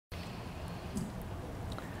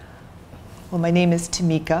Well, my name is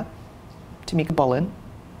Tamyka Bullen.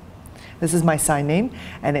 This is my sign name,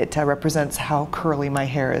 and it represents how curly my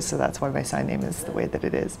hair is, so that's why my sign name is the way that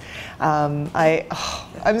it is. I'm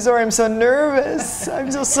sorry, I'm so nervous.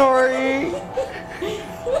 I'm so sorry.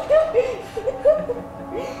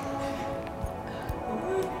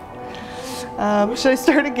 Should I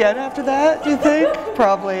start again after that, do you think?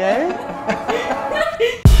 Probably, eh?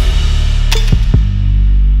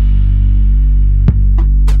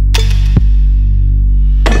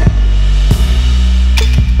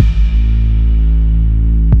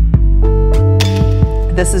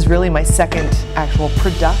 This is really my second actual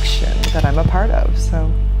production that I'm a part of,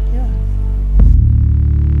 so yeah.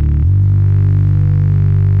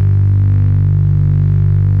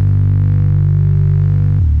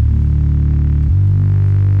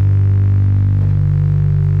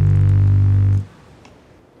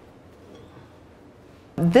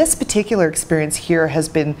 This particular experience here has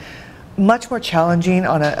been much more challenging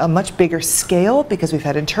on a much bigger scale because we've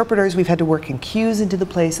had interpreters, we've had to work in cues into the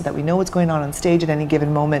play so that we know what's going on stage at any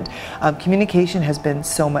given moment. Communication has been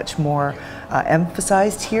so much more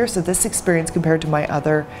emphasized here, so this experience compared to my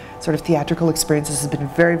other sort of theatrical experiences has been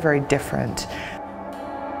very, very different.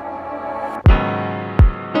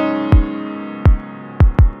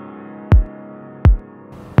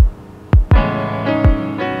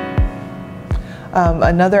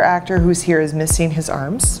 Another actor who's here is missing his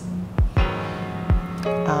arms.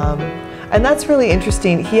 And that's really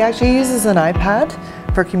interesting. He actually uses an iPad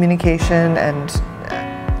for communication, and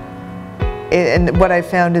what I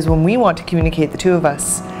found is when we want to communicate, the two of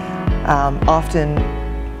us, often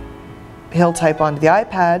he'll type onto the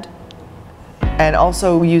iPad and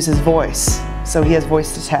also use his voice. So he has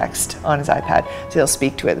voice to text on his iPad, so he'll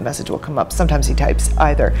speak to it, the message will come up. Sometimes he types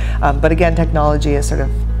either. But again, technology has sort of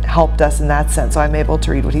helped us in that sense, so I'm able to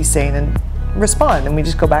read what he's saying and respond, and we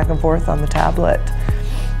just go back and forth on the tablet.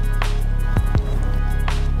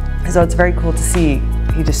 So it's very cool to see.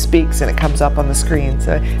 He just speaks and it comes up on the screen.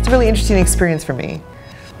 So it's a really interesting experience for me.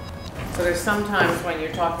 So there's sometimes when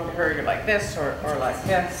you're talking to her, you're like this or like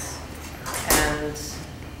this, and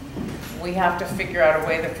we have to figure out a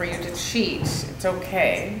way that for you to cheat, it's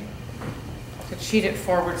okay to cheat it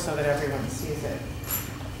forward so that everyone sees it.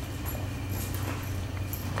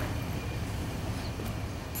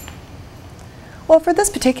 Well, for this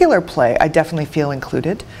particular play, I definitely feel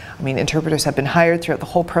included. I mean, interpreters have been hired throughout the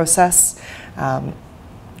whole process, and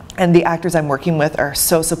the actors I'm working with are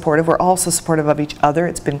so supportive. We're all so supportive of each other.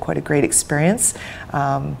 It's been quite a great experience.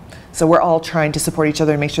 So we're all trying to support each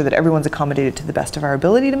other and make sure that everyone's accommodated to the best of our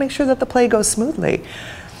ability to make sure that the play goes smoothly.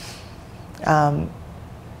 The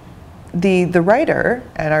writer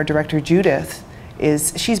and our director, Judith,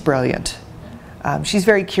 she's brilliant. She's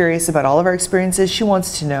very curious about all of our experiences. She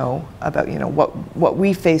wants to know about, what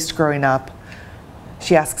we faced growing up.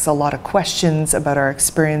 She asks a lot of questions about our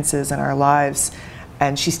experiences and our lives,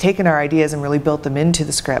 and she's taken our ideas and really built them into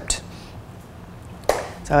the script.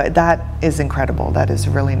 So that is incredible. That is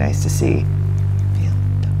really nice to see.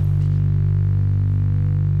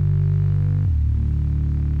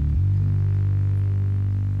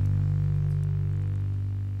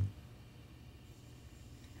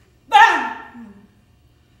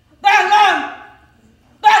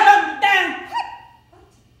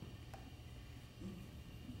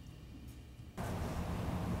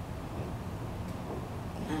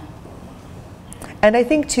 And I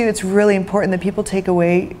think too, it's really important that people take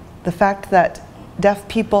away the fact that deaf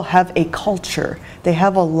people have a culture. They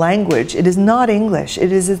have a language. It is not English.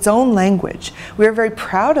 It is its own language. We are very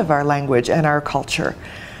proud of our language and our culture.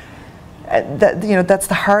 That's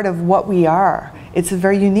the heart of what we are. It's a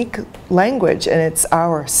very unique language, and it's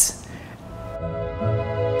ours.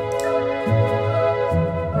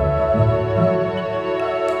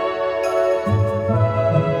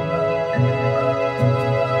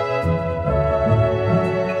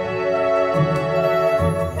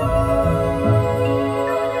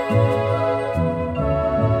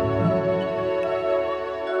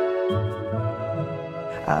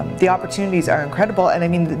 The opportunities are incredible, and I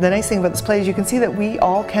mean, the nice thing about this play is you can see that we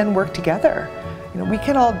all can work together. We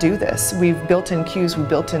can all do this. We've built in cues, we've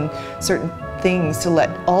built in certain things to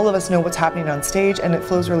let all of us know what's happening on stage, and it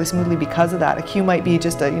flows really smoothly because of that. A cue might be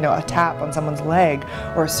just a tap on someone's leg,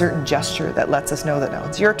 or a certain gesture that lets us know that now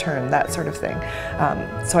it's your turn, that sort of thing.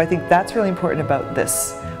 So I think that's really important about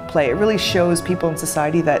this play. It really shows people in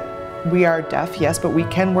society that we are deaf, yes, but we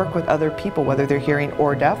can work with other people, whether they're hearing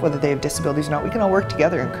or deaf, whether they have disabilities or not. We can all work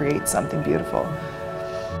together and create something beautiful.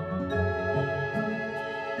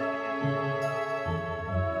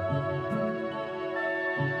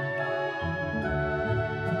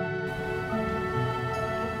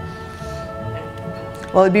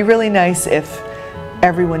 Well, it'd be really nice if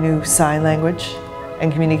everyone knew sign language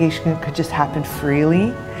and communication could just happen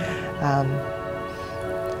freely.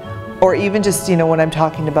 Or even just, you know, when I'm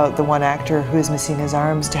talking about the one actor who is missing his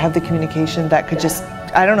arms, to have the communication that could just,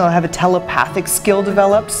 I don't know, have a telepathic skill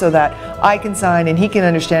developed so that I can sign and he can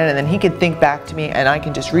understand it and then he can think back to me and I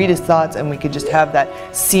can just read his thoughts and we could just have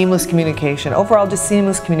that seamless communication. Overall, just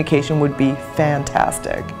seamless communication would be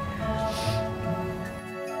fantastic.